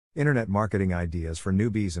Internet marketing ideas for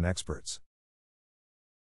newbies and experts.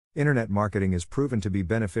 Internet marketing is proven to be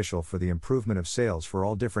beneficial for the improvement of sales for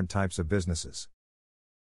all different types of businesses.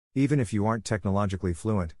 Even if you aren't technologically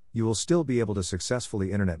fluent, you will still be able to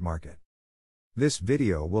successfully internet market. This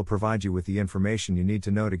video will provide you with the information you need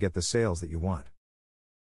to know to get the sales that you want.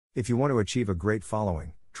 If you want to achieve a great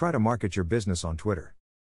following, try to market your business on Twitter.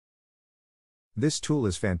 This tool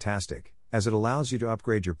is fantastic, as it allows you to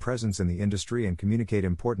upgrade your presence in the industry and communicate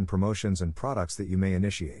important promotions and products that you may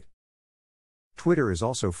initiate. Twitter is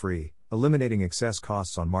also free, eliminating excess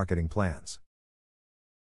costs on marketing plans.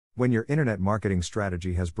 When your internet marketing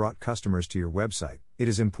strategy has brought customers to your website, it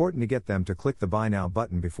is important to get them to click the Buy Now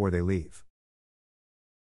button before they leave.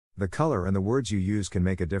 The color and the words you use can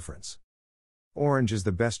make a difference. Orange is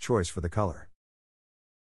the best choice for the color.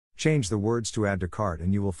 Change the words to Add to Cart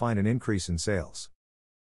and you will find an increase in sales.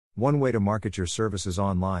 One way to market your services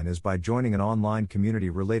online is by joining an online community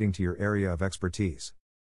relating to your area of expertise.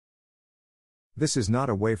 This is not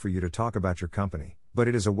a way for you to talk about your company, but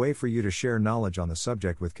it is a way for you to share knowledge on the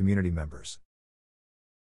subject with community members.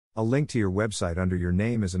 A link to your website under your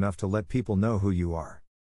name is enough to let people know who you are.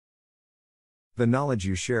 The knowledge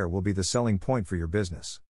you share will be the selling point for your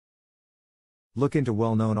business. Look into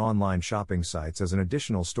well-known online shopping sites as an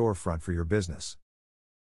additional storefront for your business.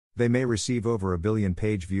 They may receive over 1 billion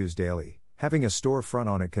page views daily. Having a storefront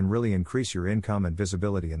on it can really increase your income and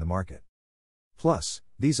visibility in the market. Plus,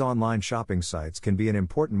 these online shopping sites can be an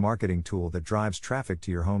important marketing tool that drives traffic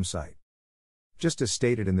to your home site. Just as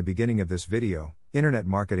stated in the beginning of this video, internet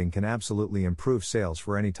marketing can absolutely improve sales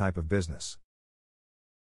for any type of business.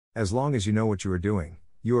 As long as you know what you are doing,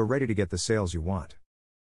 you are ready to get the sales you want.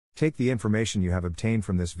 Take the information you have obtained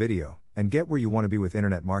from this video, and get where you want to be with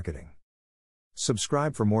internet marketing.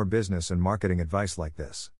 Subscribe for more business and marketing advice like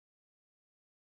this.